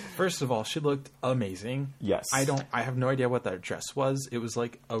 First of all, she looked amazing. Yes. I have no idea what that dress was. It was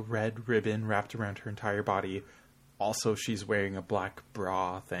like a red ribbon wrapped around her entire body. Also, she's wearing a black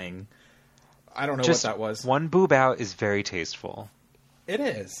bra thing. I don't know Just what that was. one boob out is very tasteful. It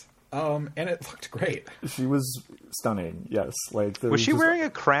is. And it looked great. She was stunning. Yes. Like there Was she just- wearing a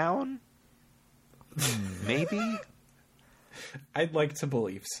crown? Maybe? I'd like to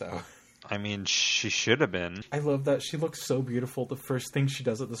believe so. I mean, she should have been. I love that she looks so beautiful. The first thing she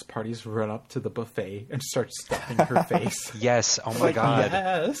does at this party is run up to the buffet and start stuffing her face. Yes, oh my Like, god.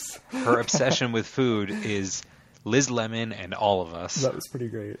 yes. Her obsession with food is Liz Lemon and all of us. That was pretty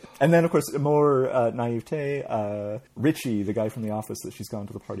great. And then, of course, more naivete. Richie, the guy from the office that she's gone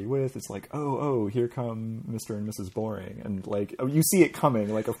to the party with, is like, oh, here come Mr. and Mrs. Boring. And, like, you see it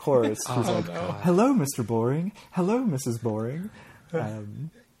coming. Like, of course. She's like, hello, Mr. Boring. Hello, Mrs. Boring.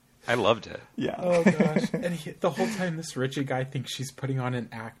 I loved it. Yeah. Oh gosh! And the whole time, this Richie guy thinks she's putting on an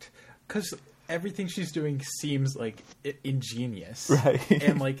act because everything she's doing seems like ingenious, Right.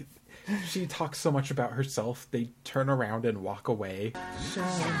 And like she talks so much about herself, they turn around and walk away.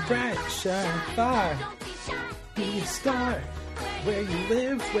 Shine bright, shine far, be a star. Where you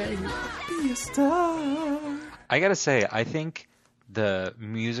live, where you are, be a star. I gotta say, I think the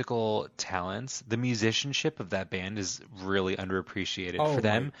musical talents, the musicianship of that band is really underappreciated. Oh For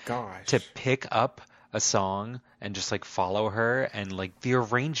them my gosh. to pick up a song and just like follow her, and like the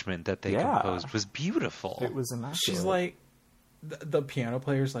arrangement that they Yeah. composed was beautiful. It was immaculate. She's like, the piano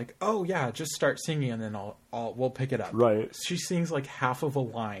player's like, oh yeah, just start singing and then we'll pick it up. Right. She sings like half of a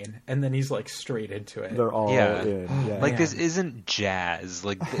line and then he's like straight into it. They're all Yeah. in. Yeah. Like, Man. this isn't jazz.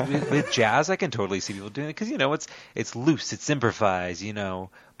 Like, with jazz, I can totally see people doing it because, you know, it's loose, it's improvised, you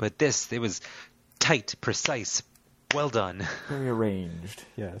know. But this, it was tight, precise, well done. Very arranged.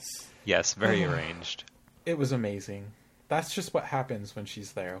 Yes. Yes, very arranged. It was amazing. That's just what happens when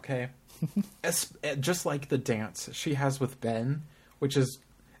she's there, okay? Just like the dance she has with Ben, which is,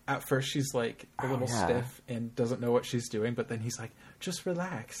 at first she's like a little yeah. stiff and doesn't know what she's doing, but then he's like, just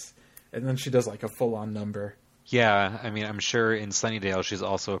relax. And then she does like a full-on number. Yeah, I mean, I'm sure in Sunnydale she's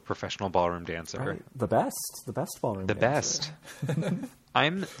also a professional ballroom dancer. Right. The best ballroom The dancer. best.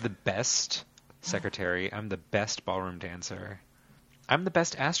 I'm the best secretary. I'm the best ballroom dancer. I'm the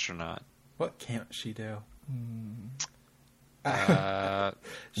best astronaut. What can't she do? Read. has a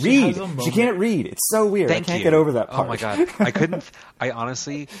She moment. can't read. It's so weird. Thank I can't you. get over that part. Oh my god. I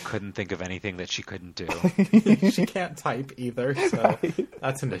honestly couldn't think of anything that she couldn't do. She can't type either, so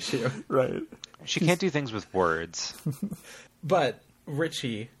that's an issue. Right. She can't do things with words. But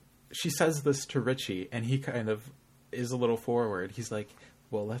Richie, she says this to Richie, and he kind of is a little forward. He's like,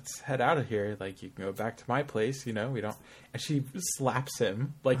 well, let's head out of here. Like, you can go back to my place, you know, we don't... And she slaps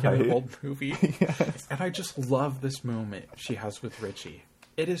him, like in an Right. old movie. Yes. And I just love this moment she has with Richie.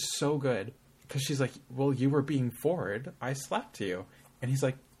 It is so good. Because she's like, well, you were being forward. I slapped you. And he's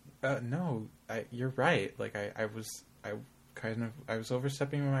like, no, you're right. Like, I was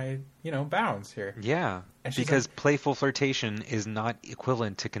overstepping my, bounds here. Yeah. And she's Because playful flirtation is not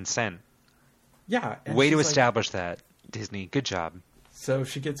equivalent to consent. Yeah. and Way to she's like- establish that, Disney. Good job. So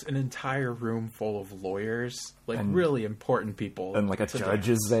she gets an entire room full of lawyers, like And- really important people. And like a to judge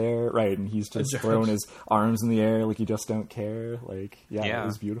dance. is there, right? And he's just judge. throwing his arms in the air like he just don't care. Like, Yeah. it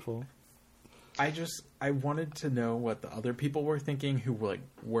was beautiful. I wanted to know what the other people were thinking who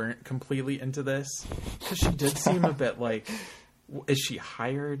weren't completely into this. Because she did seem a bit like, is she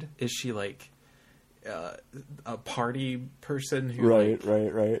hired? Is she like a party person who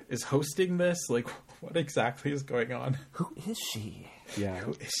Right. is hosting this? Like, what exactly is going on? Who is she? Yeah.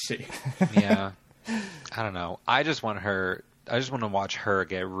 Who is she? Yeah. I don't know. I just want to watch her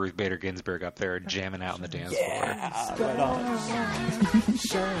get Ruth Bader Ginsburg up there jamming out on the dance floor. Right on.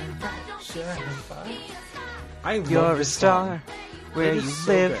 Shine bright, shine bright. I love You're a this star. song. Where It you is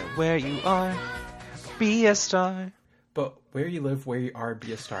so live, good. where you are. Be a star. But where you live, where you are,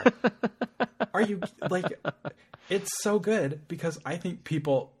 be a star. Are you like? It's so good because I think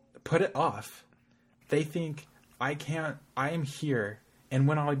people put it off. They think I can't. I am here, and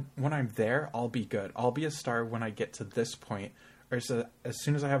when I'm there, I'll be good. I'll be a star when I get to this point. Or so, as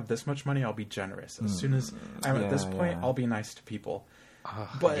soon as I have this much money, I'll be generous. As soon as I'm at this point, I'll be nice to people.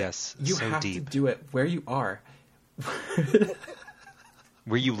 But yes, you so have deep. to do it where you are.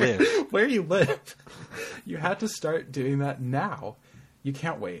 Where you live. Where you live. You have to start doing that now. You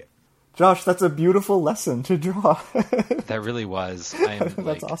can't wait. Josh, that's a beautiful lesson to draw. That really was. I am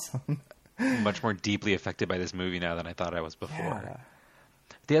That's awesome. much more deeply affected by this movie now than I thought I was before. Yeah.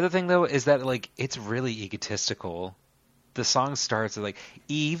 The other thing, though, is that, like, it's really egotistical. The song starts with, like,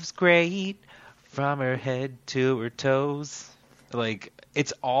 Eve's great from her head to her toes. Like,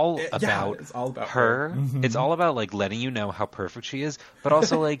 it's all about it's all about her. It's all about, like, letting you know how perfect she is. But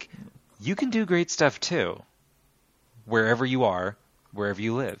also, like, you can do great stuff, too. Wherever you are, wherever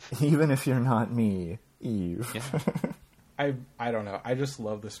you live. Even if you're not me, Eve. Yeah. I don't know. I just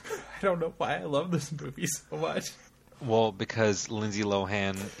love this. I don't know why I love this movie so much. Well, because Lindsay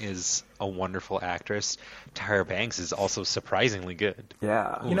Lohan is a wonderful actress. Tyra Banks is also surprisingly good.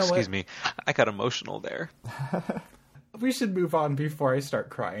 Yeah. Ooh, You know excuse what? me. I got emotional there. We should move on before I start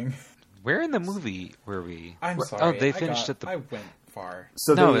crying. Where in the movie were we? I'm sorry. Oh, they finished at the... I went far.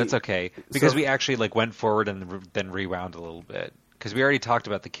 So No, they- that's okay. Because so- we actually like went forward and then rewound a little bit. Because we already talked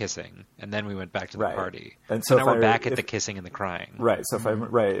about the kissing, and then we went back to the Right. party. And so now if we're I- back at if- the kissing and the crying. Right. So if I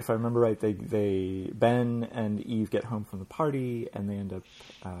remember right, they Ben and Eve get home from the party and they end up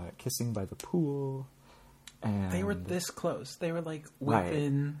kissing by the pool. And They were this close. They were like Right.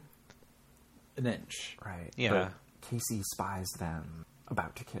 within an inch. right. Yeah. But Casey spies them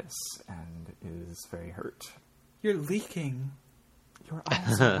about to kiss and is very hurt. You're leaking. Your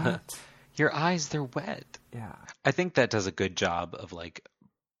eyes are wet. Your eyes, they're wet. Yeah. I think that does a good job of like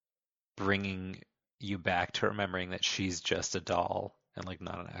bringing you back to remembering that she's just a doll and like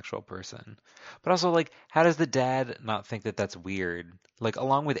not an actual person. But also like, how does the dad not think that that's weird? Like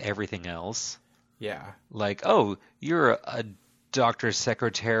along with everything else, Yeah. like, oh, you're a doctor's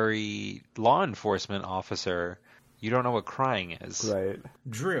secretary, law enforcement officer. You don't know what crying is. Right.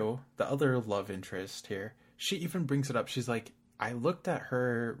 Drew, the other love interest here, she even brings it up. She's like, I looked at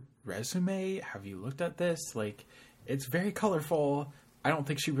her resume. Have you looked at this? Like, it's very colorful. I don't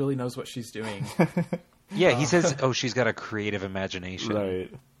think she really knows what she's doing. Yeah, he says, oh, she's got a creative imagination.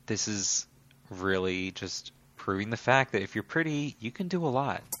 Right. This is really just proving the fact that if you're pretty, you can do a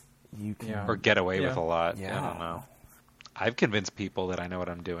lot. You can. Yeah. Or get away Yeah. with a lot. Yeah. I don't know. I've convinced people that I know what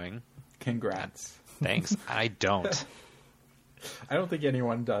I'm doing. Congrats. Thanks. I don't. I don't think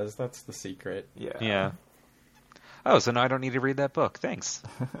anyone does. That's the secret. Yeah. Yeah. Oh, so now I don't need to read that book. Thanks.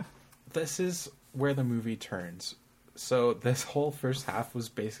 This is where the movie turns. So this whole first half was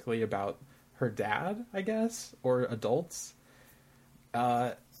basically about her dad, I guess, or adults.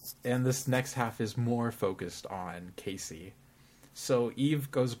 And this next half is more focused on Casey. So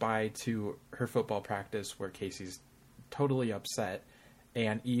Eve goes by to her football practice where Casey's totally upset,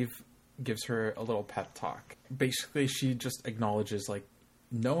 and Eve gives her a little pep talk. Basically, she just acknowledges, like,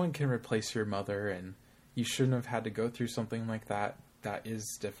 no one can replace your mother, and you shouldn't have had to go through something like that. That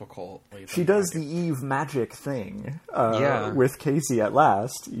is difficult. She does the Eve magic thing Yeah. with Casey at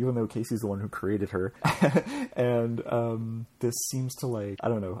last, even though Casey's the one who created her. And this seems to, like, I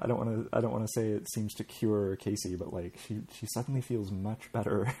don't know. I don't want to say it seems to cure Casey, but like she suddenly feels much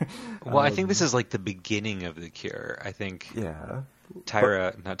better. Well, I think this is like the beginning of the cure. I think Yeah.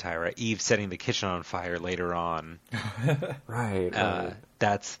 Eve setting the kitchen on fire later on. Right. Right.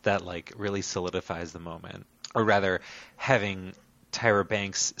 That like really solidifies the moment. Or rather, having Tyra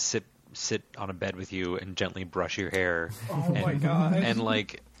Banks sit on a bed with you and gently brush your hair. Oh my god.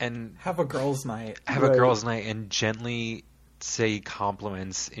 And Have a girls' night. have a Right. girls' night and gently say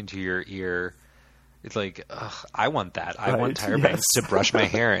compliments into your ear. It's like, ugh, I want that. I want Right, Tyra yes. Banks to brush my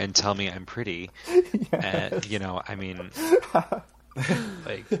hair and tell me I'm pretty. You know, I mean,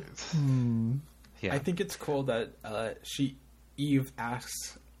 like, yeah. I think it's cool that Eve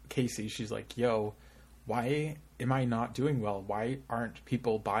asks Casey, she's like, yo, why am I not doing well? Why aren't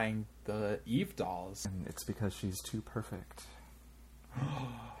people buying the Eve dolls? And it's because she's too perfect.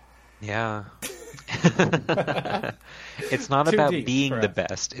 Yeah. It's not Too about deep being for the us.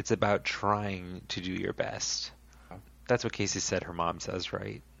 best. It's about trying to do your best. That's what Casey said her mom says,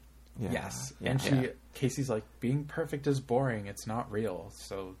 right? Yeah. Yes. Yeah. And Casey's like, being perfect is boring. It's not real.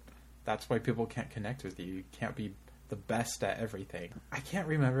 So that's why people can't connect with you. You can't be the best at everything. I can't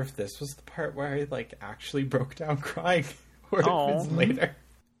remember if this was the part where I like actually broke down crying or if Aw. it's later.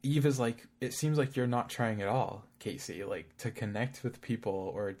 Eve is like, it seems like you're not trying at all, Casey, like to connect with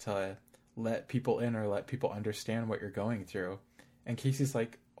people or to let people in or let people understand what you're going through. And Casey's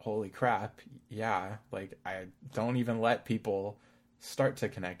like, holy crap, yeah, like I don't even let people start to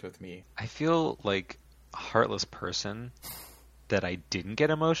connect with me. I feel like a heartless person that I didn't get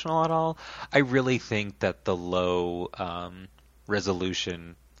emotional at all. I really think that the low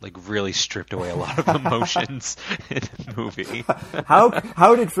resolution like really stripped away a lot of emotions in the movie.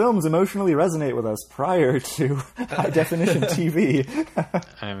 How did films emotionally resonate with us prior to high definition TV?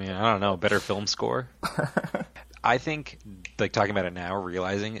 I mean, I don't know, better film score. I think like talking about it now,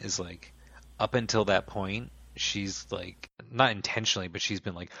 realizing is like up until that point, she's like not intentionally, but she's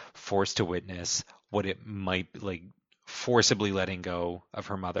been like forced to witness what it might like forcibly letting go of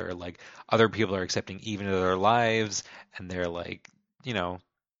her mother. Like other people are accepting Eve into their lives, and they're like,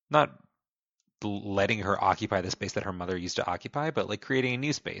 not letting her occupy the space that her mother used to occupy, but like creating a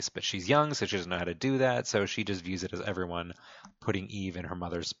new space. But she's young, so she doesn't know how to do that. So she just views it as everyone putting Eve in her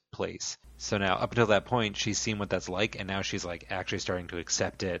mother's place. So now up until that point, she's seen what that's like, and now she's like actually starting to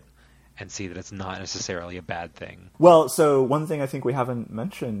accept it and see that it's not necessarily a bad thing. Well, so one thing I think we haven't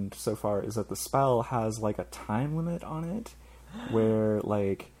mentioned so far is that the spell has like a time limit on it, where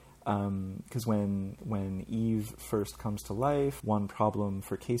like, because when Eve first comes to life, one problem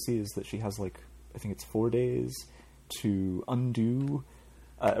for Casey is that she has like, I think it's 4 days to undo,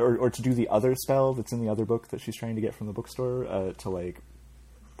 or to do the other spell that's in the other book that she's trying to get from the bookstore, to like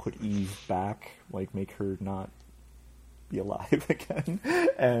put Eve back, like make her not be alive again,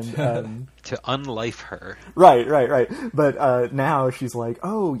 and to unlife her. Right. But now she's like,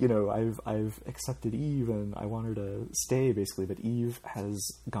 oh, I've accepted Eve and I want her to stay, basically. But Eve has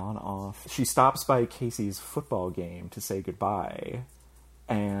gone off. She stops by Casey's football game to say goodbye,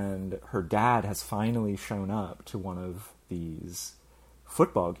 and her dad has finally shown up to one of these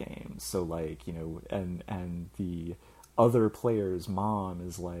football games. So like, and the other player's mom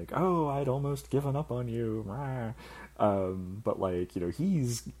is like, oh, I'd almost given up on you. But like,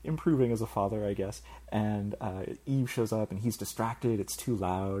 he's improving as a father, I guess. And Eve shows up and he's distracted. It's too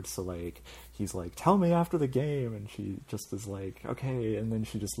loud. So like, he's like, tell me after the game. And she just is like, okay. And then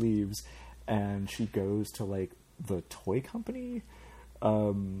she just leaves and she goes to like the toy company,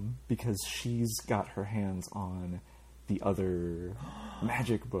 because she's got her hands on the other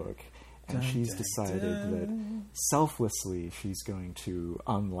magic book. And she's decided that selflessly she's going to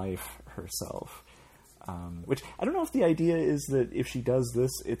unlife herself. Which, I don't know if the idea is that if she does this,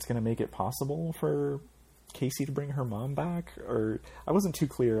 it's going to make it possible for Casey to bring her mom back, or I wasn't too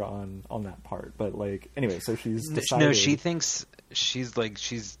clear on that part. But like, anyway, so she's decided... No, she thinks she's going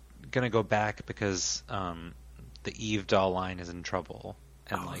to go back because the Eve doll line is in trouble.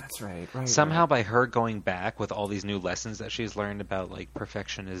 And that's right. Somehow by her going back with all these new lessons that she's learned about like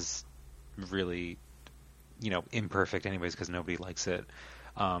perfection is really, imperfect anyways because nobody likes it.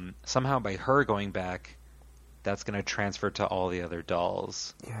 Somehow by her going back, that's going to transfer to all the other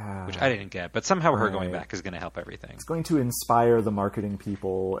dolls. Yeah. Which I didn't get, but somehow her going back is going to help everything. It's going to inspire the marketing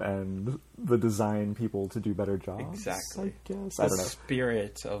people and the design people to do better jobs. Exactly. I guess. The I don't know.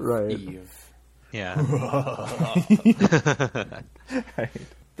 spirit of Eve. Yeah. Right.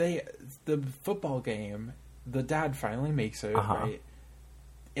 The football game, the dad finally makes it, right?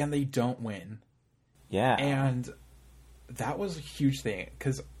 And they don't win. Yeah. And that was a huge thing,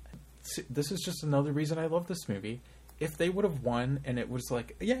 because this is just another reason I love this movie. If they would have won and it was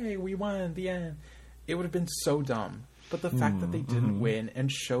like, yay, we won, the end, it would have been so dumb. But the fact that they didn't win and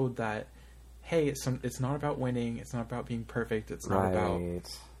showed that, hey, it's not about winning, it's not about being perfect, it's not about...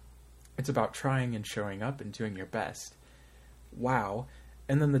 It's about trying and showing up and doing your best. Wow.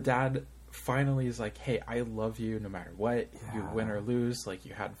 And then the dad finally is like, hey, I love you no matter what. Yeah. You win or lose, like,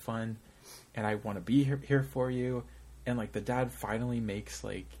 you had fun. And I want to be here for you. And, like, the dad finally makes,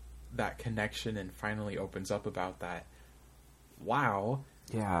 like, that connection and finally opens up about that. Wow.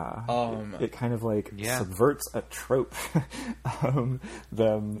 Yeah. It kind of, like, subverts a trope.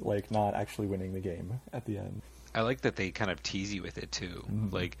 Them, like, not actually winning the game at the end. I like that they kind of tease you with it too.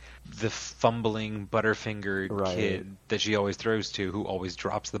 Like the fumbling Butterfingered kid that she always throws to, who always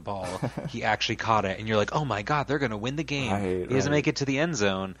drops the ball, he actually caught it, and you're like, oh my god, they're going to win the game. He doesn't make it to the end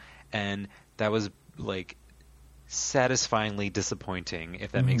zone, and that was like satisfyingly disappointing,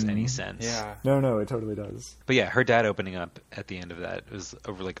 if that makes any sense. Yeah. No, it totally does. But yeah, her dad opening up at the end of that was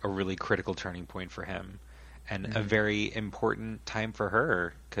a really critical turning point for him. And a very important time for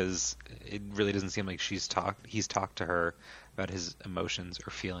her, because it really doesn't seem like he's talked to her about his emotions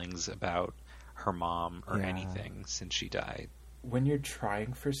or feelings about her mom or anything since she died. When you're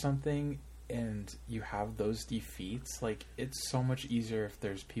trying for something and you have those defeats, like, it's so much easier if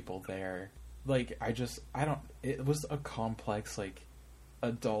there's people there. Like, it was a complex, like,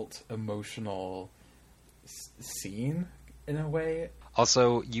 adult emotional scene in a way.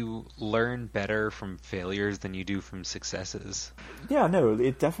 Also, you learn better from failures than you do from successes. Yeah, no,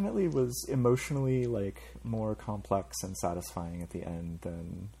 it definitely was emotionally, like, more complex and satisfying at the end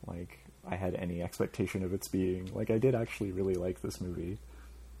than, like, I had any expectation of its being. Like, I did actually really like this movie.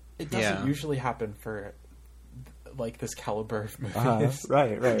 It doesn't usually happen for, like, this caliber of movies.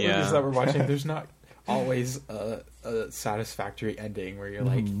 Right. Movies that we're watching, there's not always a satisfactory ending where you're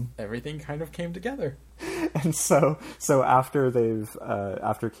like, everything kind of came together. And so after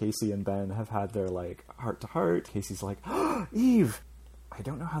after Casey and Ben have had their like heart to heart, Casey's like, oh, Eve. I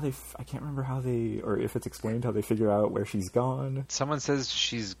don't know how I can't remember how or if it's explained how they figure out where she's gone. Someone says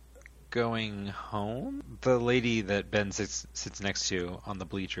she's going home. The lady that Ben sits next to on the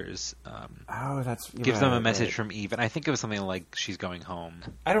bleachers gives them a message from Eve, and I think it was something like she's going home.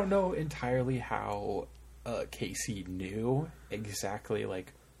 I don't know entirely how Casey knew exactly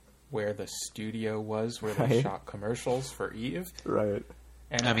like where the studio was where they shot commercials for Eve. Right.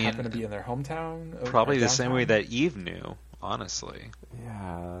 And it happened to be in their hometown. Probably the same way that Eve knew, honestly.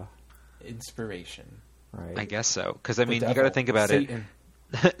 Yeah. Inspiration. Right. I guess so. Because, I mean, you got to think about Satan.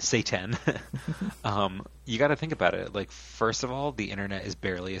 it. Satan. You got to think about it. Like, first of all, the internet is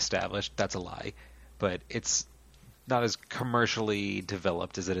barely established. That's a lie. But it's not as commercially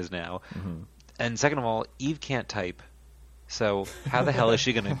developed as it is now. Mm-hmm. And second of all, Eve can't type. So how the hell is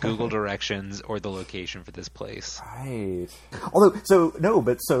she going to Google directions or the location for this place? Right. Although,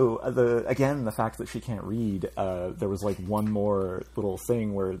 the fact that she can't read, there was like one more little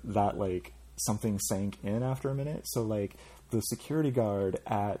thing where that like something sank in after a minute. So like the security guard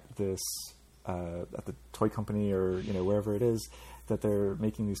at this, at the toy company or, wherever it is that they're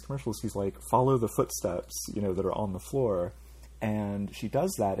making these commercials, he's like, follow the footsteps, that are on the floor. And she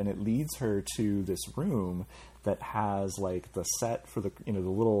does that, and it leads her to this room that has like the set for the the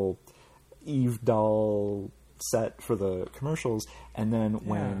little Eve doll set for the commercials. And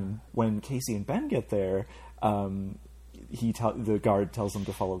then when Casey and Ben get there, the guard tells them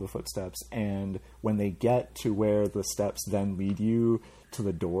to follow the footsteps. And when they get to where the steps then lead you to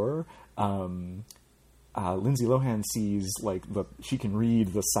the door, Lindsay Lohan sees like she can read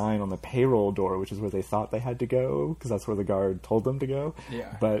the sign on the payroll door, which is where they thought they had to go because that's where the guard told them to go.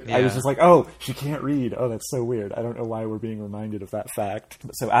 Yeah. But I was just like, oh, she can't read. Oh, that's so weird. I don't know why we're being reminded of that fact.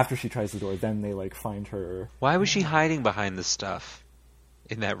 So after she tries the door, then they like find her. Why was she hiding behind the stuff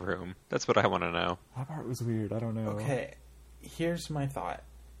in that room? That's what I want to know. That part was weird. I don't know. Okay, here's my thought.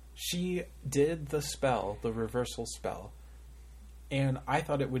 She did the spell, the reversal spell, and I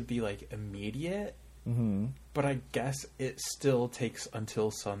thought it would be like immediate. Mm-hmm. But I guess it still takes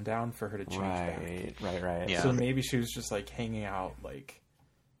until sundown for her to change back. Right. Yeah. So maybe she was just like hanging out, like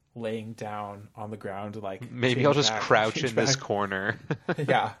laying down on the ground, like maybe I'll just crouch in this corner.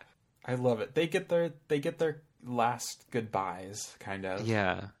 Yeah, I love it. They get their last goodbyes, kind of.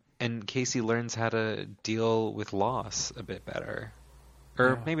 Yeah, and Casey learns how to deal with loss a bit better,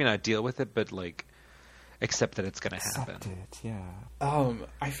 or maybe not deal with it, but like accept that it's going to happen. Accept it, yeah.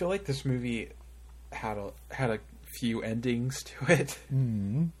 I feel like this movie had a few endings to it.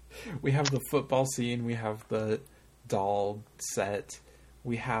 Mm-hmm. We have the football scene, we have the doll set,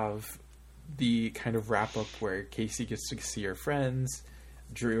 we have the kind of wrap up where Casey gets to see her friends,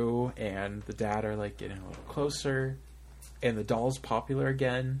 Drew and the dad are like getting a little closer, and the doll's popular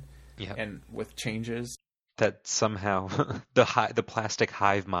again, and with changes that somehow the plastic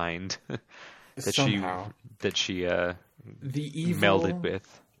hive mind that she the evil melded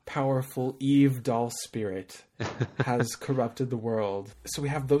with. Powerful Eve doll spirit has corrupted the world. So we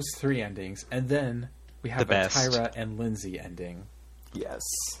have those three endings, and then we have a Tyra and Lindsay ending. Yes,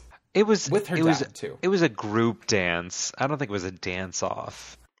 it was with her dad too. It was a group dance. I don't think it was a dance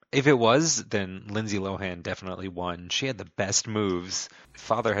off. If it was, then Lindsay Lohan definitely won. She had the best moves.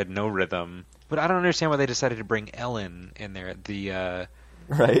 Father had no rhythm, but I don't understand why they decided to bring Ellen in there. The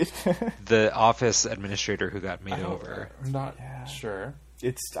the office administrator who got made over. I'm not sure.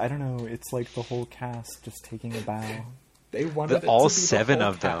 I don't know, it's like the whole cast just taking a bow. They wanted all 7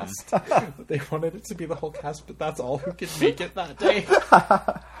 of them. They wanted it to be the whole cast, but that's all who could make it that day.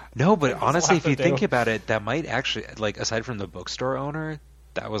 No, but honestly, if you think about it, that might actually, like, aside from the bookstore owner,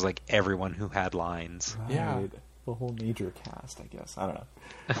 that was like everyone who had lines. Right. Yeah. The whole major cast, I guess. I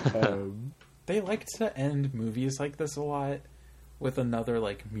don't know. They like to end movies like this a lot with another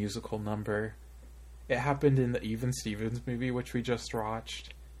like musical number. It happened in the Even Stevens movie, which we just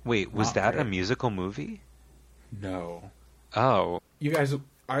watched. Wait, was that a musical movie? No. Oh. You guys,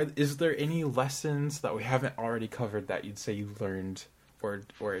 is there any lessons that we haven't already covered that you'd say you learned or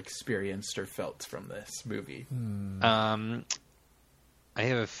experienced or felt from this movie? I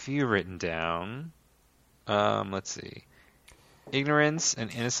have a few written down. Let's see. Ignorance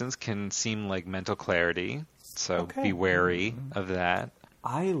and innocence can seem like mental clarity, so be wary of that.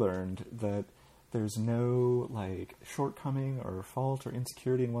 I learned that there's no like shortcoming or fault or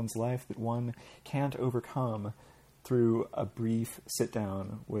insecurity in one's life that one can't overcome through a brief sit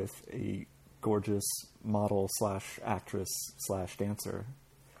down with a gorgeous model / actress / dancer.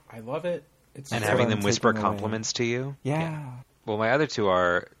 I love it. It's And That's having what I'm them whisper taking away. compliments to you. Yeah. Well, my other two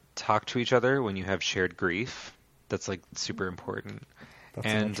are talk to each other when you have shared grief. That's like super important. That's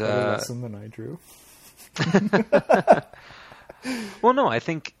And, a much better lesson than I drew. Well, no, I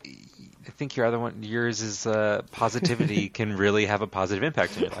think your other one, yours is positivity can really have a positive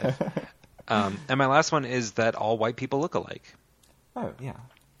impact in your life. And my last one is that all white people look alike. Oh, yeah.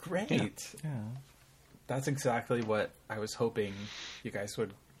 great. Yeah. That's exactly what I was hoping you guys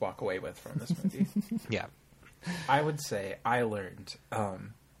would walk away with from this movie. Yeah. I would say I learned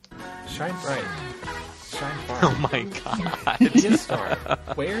shine bright, shine far. Oh my god. Be a star.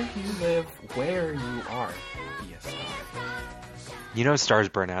 Where you live, where you are, be a star. You know stars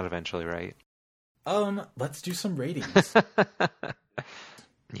burn out eventually, right? Let's do some ratings.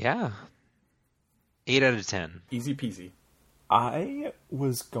 Yeah. 8 out of 10. Easy peasy. I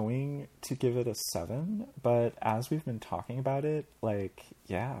was going to give it a 7, but as we've been talking about it, like,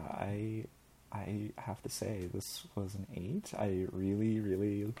 yeah, I have to say this was an 8. I really,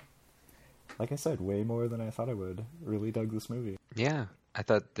 really, like I said, way more than I thought I would. Really dug this movie. Yeah. I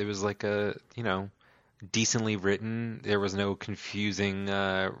thought it was like a, decently written. There was no confusing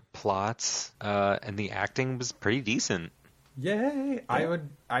plots, and the acting was pretty decent. Yay!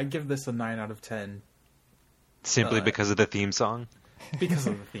 I'd give this a 9 out of 10 Simply because of the theme song. because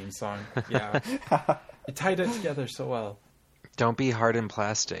of the theme song. Yeah. It tied it together so well. Don't be hard and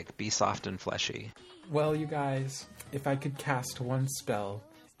plastic. Be soft and fleshy. Well, you guys, if I could cast one spell,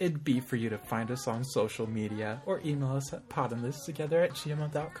 it'd be for you to find us on social media or email us at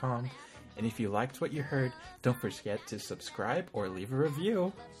podandthistogether@gmail.com. And if you liked what you heard, don't forget to subscribe or leave a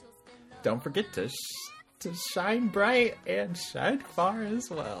review. Don't forget to shine bright and shine far as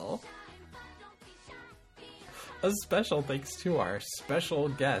well. A special thanks to our special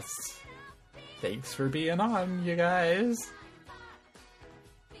guests. Thanks for being on, you guys.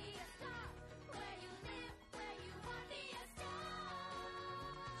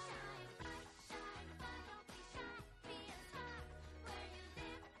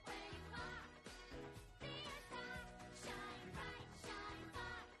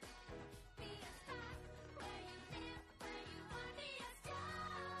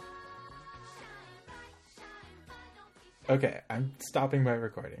 Okay, I'm stopping my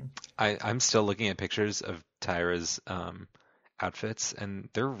recording. I'm still looking at pictures of Tyra's outfits, and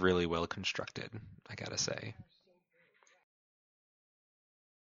they're really well constructed, I gotta say.